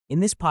In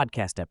this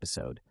podcast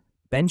episode,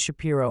 Ben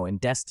Shapiro and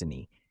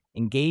Destiny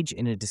engage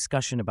in a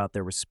discussion about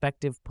their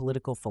respective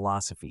political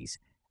philosophies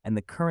and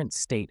the current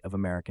state of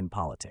American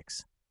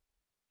politics.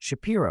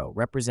 Shapiro,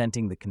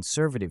 representing the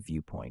conservative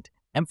viewpoint,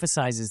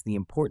 emphasizes the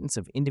importance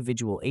of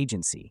individual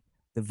agency,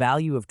 the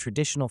value of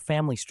traditional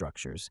family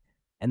structures,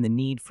 and the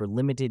need for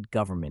limited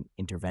government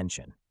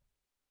intervention.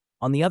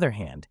 On the other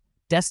hand,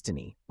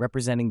 Destiny,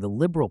 representing the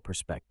liberal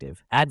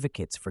perspective,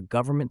 advocates for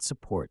government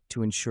support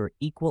to ensure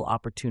equal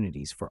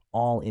opportunities for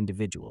all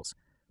individuals,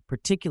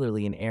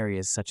 particularly in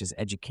areas such as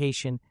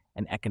education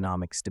and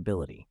economic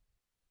stability.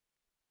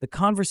 The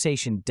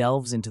conversation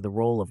delves into the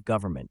role of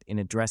government in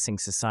addressing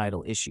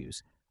societal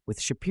issues, with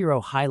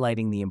Shapiro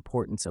highlighting the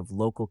importance of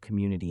local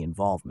community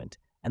involvement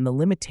and the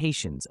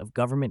limitations of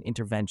government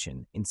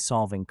intervention in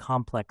solving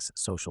complex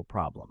social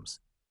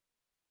problems.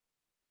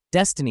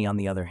 Destiny, on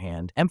the other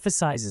hand,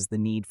 emphasizes the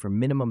need for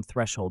minimum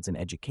thresholds in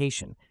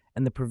education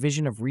and the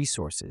provision of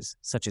resources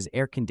such as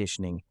air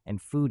conditioning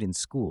and food in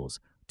schools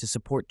to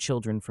support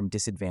children from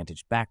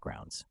disadvantaged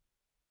backgrounds.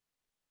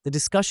 The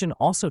discussion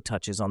also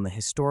touches on the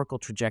historical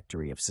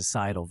trajectory of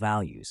societal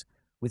values,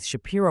 with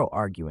Shapiro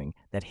arguing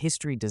that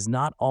history does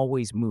not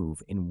always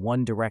move in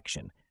one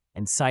direction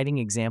and citing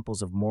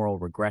examples of moral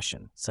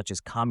regression such as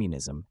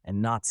communism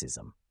and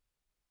Nazism.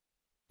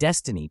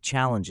 Destiny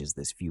challenges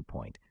this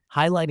viewpoint,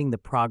 highlighting the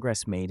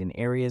progress made in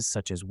areas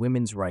such as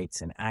women's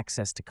rights and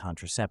access to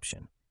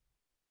contraception.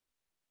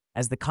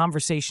 As the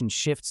conversation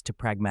shifts to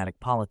pragmatic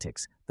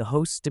politics, the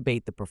hosts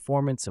debate the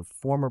performance of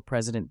former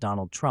President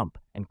Donald Trump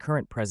and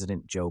current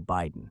President Joe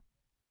Biden.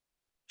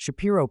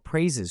 Shapiro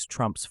praises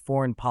Trump's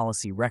foreign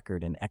policy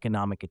record and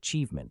economic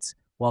achievements,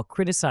 while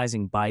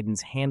criticizing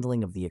Biden's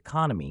handling of the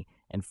economy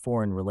and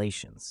foreign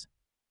relations.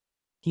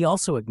 He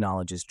also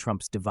acknowledges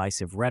Trump's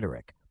divisive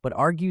rhetoric, but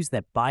argues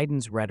that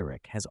Biden's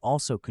rhetoric has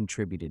also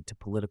contributed to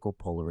political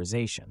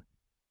polarization.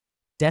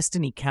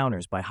 Destiny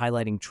counters by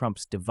highlighting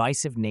Trump's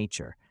divisive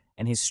nature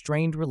and his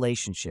strained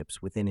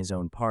relationships within his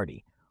own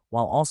party,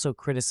 while also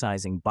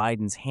criticizing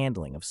Biden's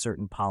handling of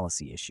certain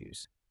policy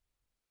issues.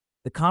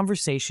 The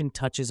conversation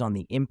touches on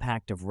the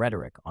impact of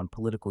rhetoric on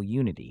political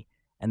unity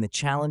and the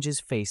challenges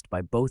faced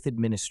by both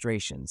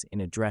administrations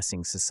in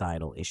addressing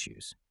societal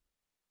issues.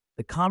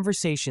 The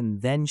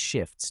conversation then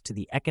shifts to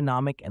the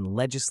economic and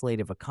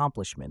legislative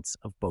accomplishments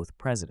of both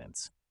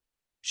presidents.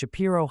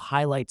 Shapiro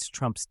highlights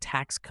Trump's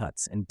tax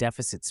cuts and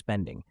deficit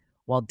spending,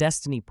 while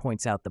Destiny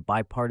points out the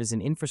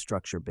bipartisan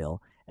infrastructure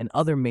bill and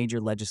other major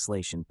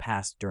legislation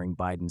passed during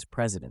Biden's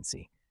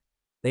presidency.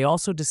 They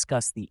also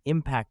discuss the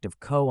impact of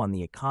on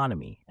the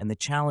economy and the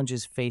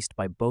challenges faced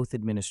by both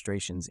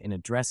administrations in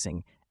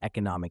addressing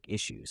economic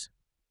issues.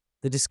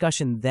 The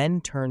discussion then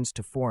turns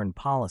to foreign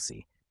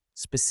policy,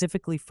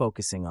 specifically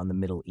focusing on the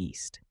Middle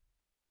East.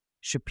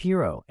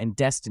 Shapiro and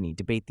Destiny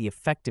debate the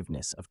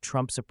effectiveness of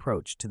Trump's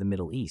approach to the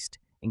Middle East,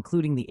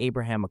 including the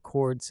Abraham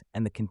Accords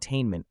and the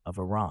containment of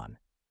Iran.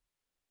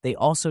 They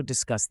also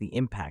discuss the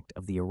impact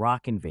of the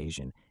Iraq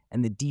invasion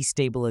and the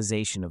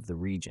destabilization of the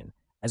region,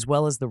 as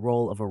well as the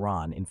role of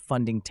Iran in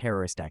funding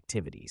terrorist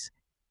activities.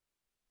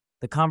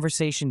 The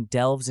conversation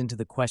delves into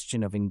the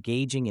question of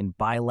engaging in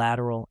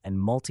bilateral and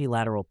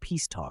multilateral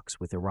peace talks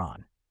with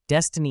Iran.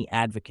 Destiny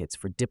advocates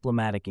for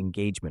diplomatic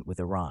engagement with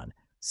Iran,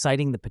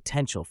 citing the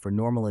potential for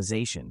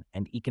normalization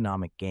and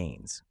economic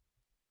gains.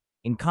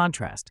 In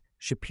contrast,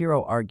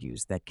 Shapiro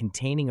argues that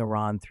containing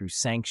Iran through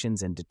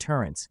sanctions and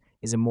deterrence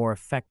is a more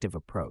effective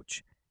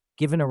approach,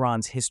 given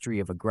Iran's history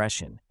of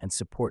aggression and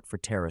support for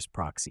terrorist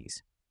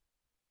proxies.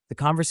 The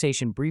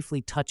conversation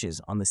briefly touches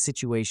on the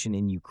situation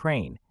in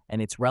Ukraine and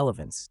its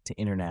relevance to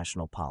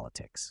international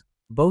politics.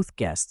 Both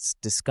guests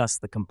discuss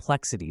the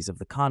complexities of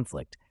the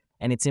conflict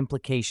and its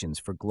implications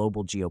for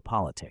global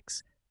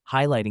geopolitics,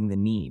 highlighting the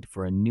need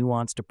for a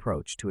nuanced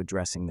approach to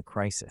addressing the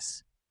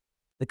crisis.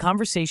 The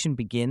conversation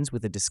begins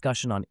with a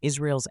discussion on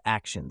Israel's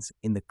actions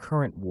in the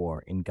current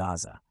war in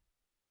Gaza.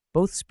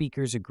 Both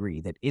speakers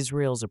agree that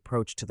Israel's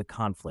approach to the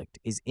conflict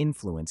is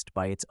influenced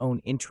by its own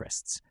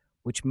interests,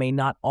 which may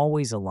not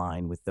always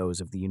align with those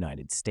of the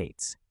United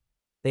States.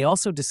 They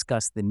also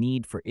discuss the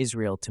need for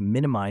Israel to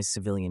minimize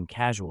civilian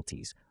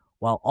casualties,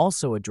 while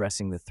also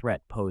addressing the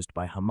threat posed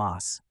by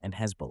Hamas and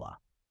Hezbollah.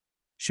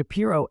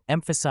 Shapiro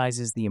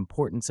emphasizes the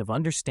importance of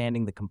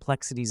understanding the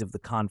complexities of the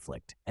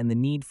conflict and the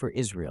need for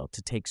Israel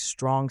to take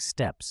strong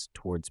steps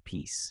towards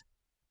peace.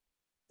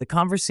 The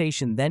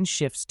conversation then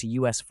shifts to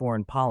U.S.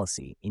 foreign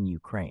policy in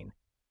Ukraine.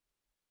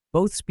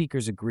 Both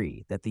speakers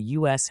agree that the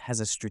U.S. has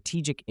a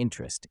strategic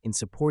interest in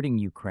supporting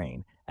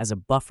Ukraine as a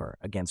buffer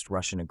against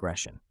Russian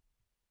aggression.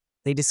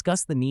 They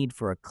discuss the need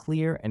for a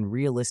clear and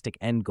realistic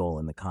end goal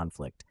in the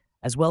conflict,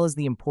 as well as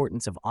the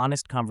importance of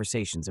honest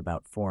conversations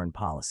about foreign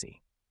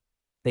policy.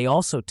 They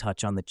also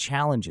touch on the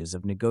challenges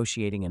of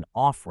negotiating an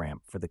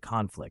off-ramp for the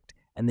conflict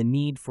and the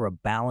need for a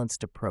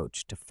balanced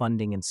approach to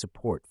funding and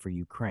support for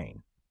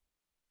Ukraine.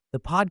 The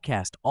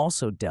podcast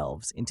also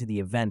delves into the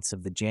events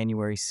of the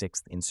January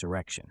 6th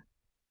insurrection.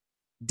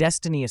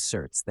 Destiny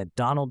asserts that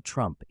Donald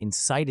Trump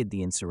incited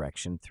the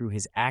insurrection through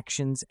his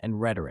actions and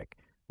rhetoric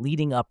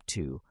leading up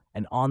to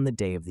and on the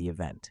day of the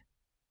event.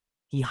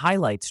 He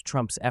highlights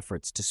Trump's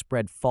efforts to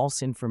spread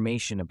false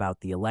information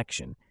about the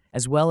election,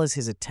 as well as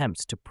his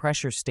attempts to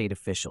pressure state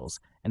officials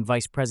and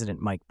Vice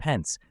President Mike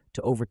Pence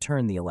to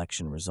overturn the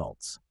election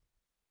results.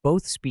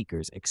 Both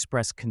speakers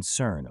express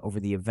concern over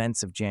the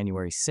events of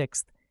January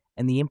 6th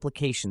and the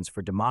implications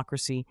for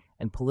democracy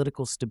and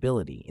political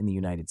stability in the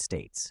United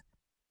States.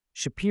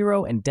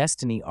 Shapiro and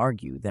Destiny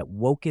argue that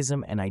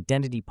wokeism and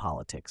identity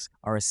politics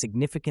are a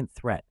significant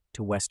threat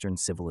to Western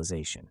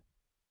civilization.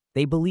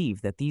 They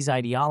believe that these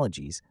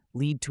ideologies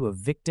lead to a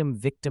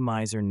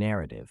victim-victimizer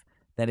narrative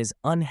that is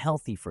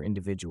unhealthy for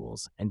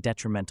individuals and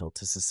detrimental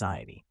to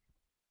society.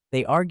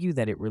 They argue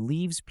that it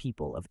relieves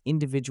people of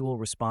individual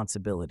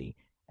responsibility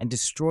and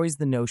destroys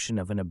the notion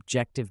of an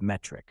objective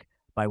metric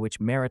by which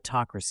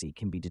meritocracy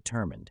can be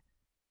determined.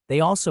 They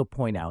also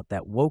point out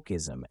that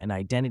wokeism and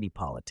identity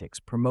politics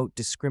promote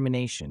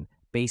discrimination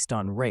based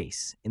on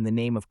race in the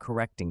name of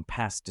correcting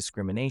past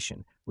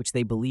discrimination, which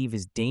they believe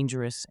is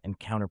dangerous and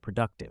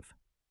counterproductive.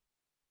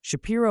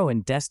 Shapiro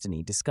and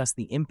Destiny discuss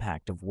the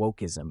impact of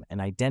wokeism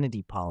and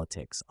identity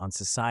politics on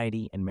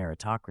society and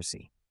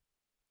meritocracy.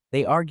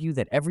 They argue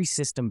that every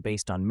system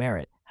based on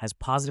merit has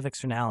positive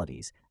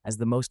externalities, as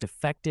the most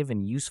effective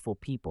and useful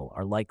people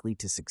are likely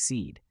to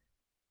succeed.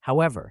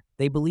 However,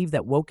 they believe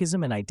that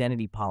wokeism and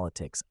identity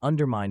politics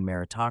undermine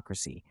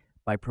meritocracy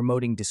by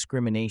promoting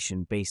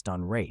discrimination based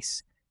on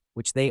race,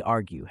 which they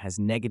argue has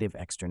negative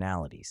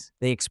externalities.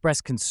 They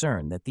express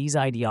concern that these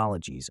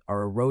ideologies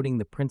are eroding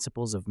the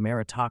principles of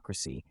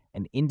meritocracy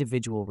and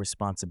individual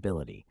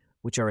responsibility,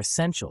 which are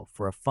essential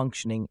for a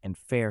functioning and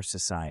fair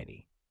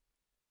society.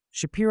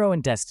 Shapiro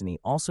and Destiny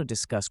also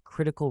discuss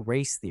critical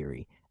race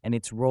theory and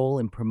its role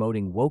in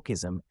promoting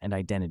wokeism and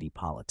identity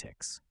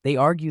politics. They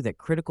argue that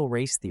critical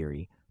race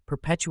theory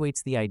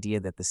perpetuates the idea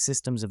that the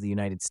systems of the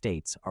United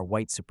States are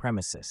white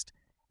supremacist,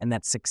 and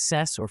that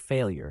success or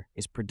failure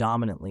is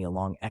predominantly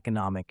along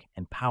economic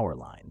and power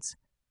lines.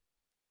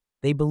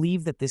 They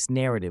believe that this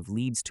narrative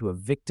leads to a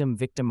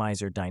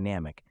victim-victimizer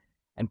dynamic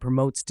and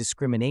promotes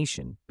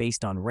discrimination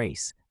based on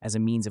race as a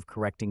means of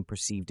correcting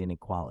perceived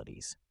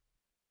inequalities.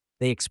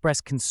 They express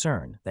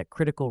concern that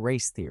critical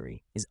race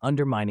theory is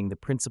undermining the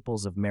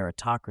principles of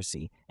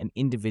meritocracy and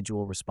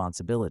individual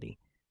responsibility,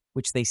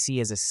 which they see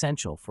as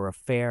essential for a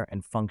fair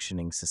and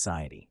functioning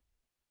society.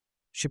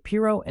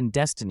 Shapiro and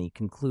Destiny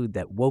conclude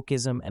that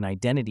wokeism and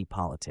identity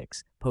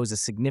politics pose a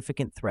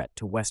significant threat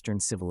to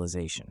Western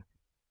civilization.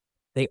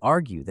 They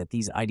argue that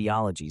these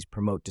ideologies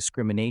promote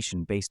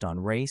discrimination based on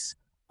race,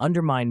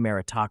 undermine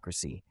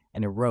meritocracy,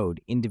 and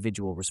erode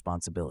individual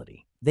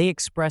responsibility. They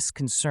express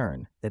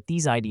concern that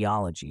these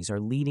ideologies are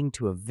leading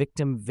to a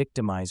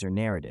victim-victimizer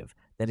narrative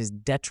that is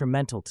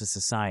detrimental to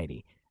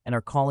society and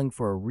are calling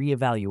for a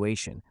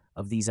reevaluation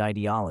of these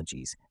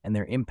ideologies and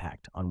their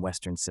impact on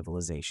Western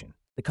civilization.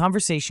 The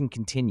conversation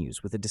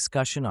continues with a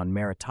discussion on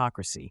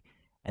meritocracy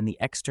and the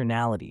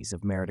externalities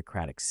of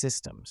meritocratic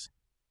systems.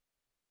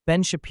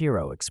 Ben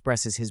Shapiro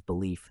expresses his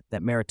belief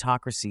that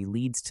meritocracy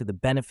leads to the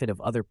benefit of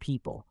other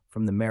people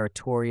from the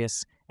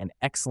meritorious and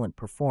excellent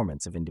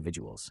performance of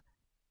individuals.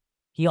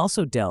 He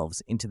also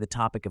delves into the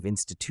topic of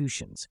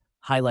institutions,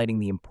 highlighting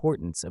the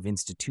importance of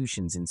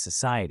institutions in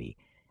society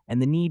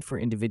and the need for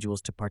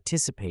individuals to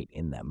participate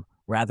in them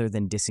rather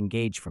than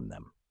disengage from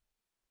them.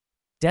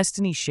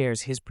 Destiny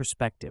shares his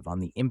perspective on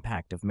the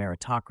impact of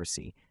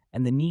meritocracy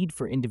and the need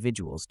for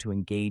individuals to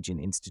engage in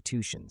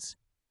institutions.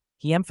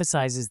 He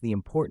emphasizes the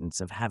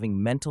importance of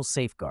having mental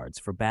safeguards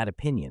for bad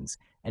opinions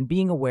and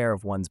being aware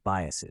of one's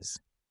biases.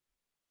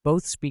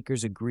 Both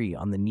speakers agree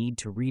on the need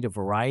to read a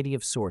variety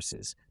of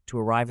sources to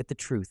arrive at the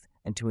truth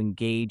and to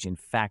engage in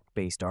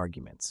fact-based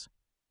arguments.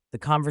 The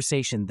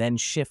conversation then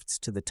shifts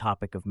to the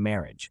topic of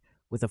marriage,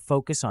 with a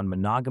focus on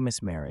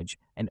monogamous marriage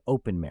and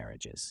open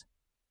marriages.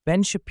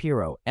 Ben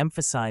Shapiro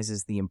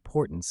emphasizes the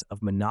importance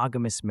of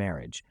monogamous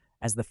marriage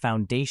as the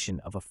foundation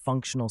of a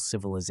functional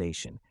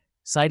civilization,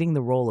 citing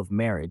the role of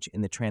marriage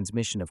in the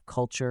transmission of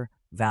culture,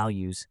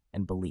 values,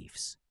 and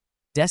beliefs.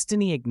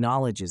 Destiny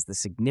acknowledges the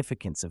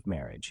significance of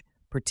marriage,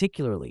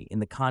 particularly in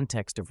the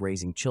context of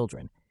raising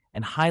children,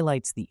 and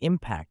highlights the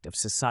impact of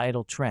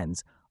societal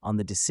trends on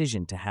the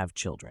decision to have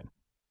children.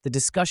 The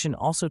discussion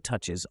also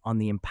touches on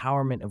the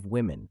empowerment of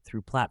women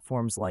through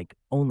platforms like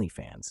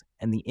OnlyFans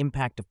and the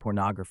impact of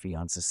pornography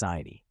on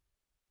society.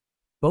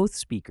 Both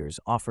speakers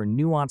offer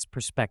nuanced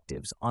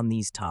perspectives on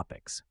these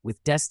topics,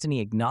 with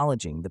Destiny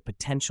acknowledging the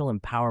potential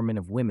empowerment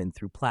of women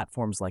through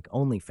platforms like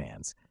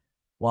OnlyFans,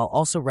 while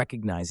also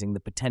recognizing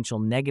the potential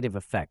negative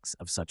effects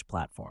of such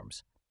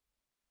platforms.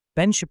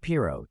 Ben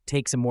Shapiro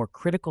takes a more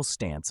critical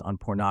stance on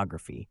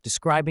pornography,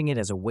 describing it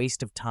as a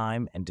waste of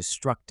time and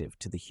destructive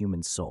to the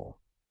human soul.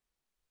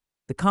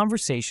 The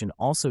conversation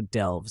also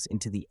delves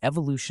into the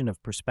evolution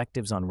of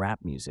perspectives on rap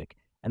music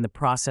and the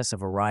process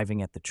of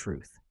arriving at the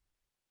truth.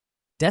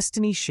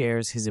 Destiny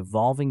shares his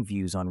evolving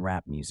views on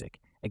rap music,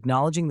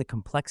 acknowledging the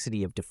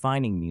complexity of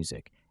defining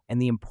music and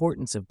the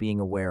importance of being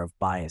aware of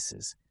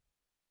biases.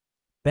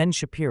 Ben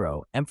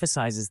Shapiro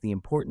emphasizes the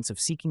importance of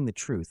seeking the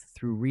truth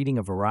through reading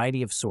a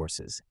variety of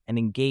sources and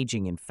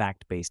engaging in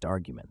fact-based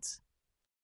arguments.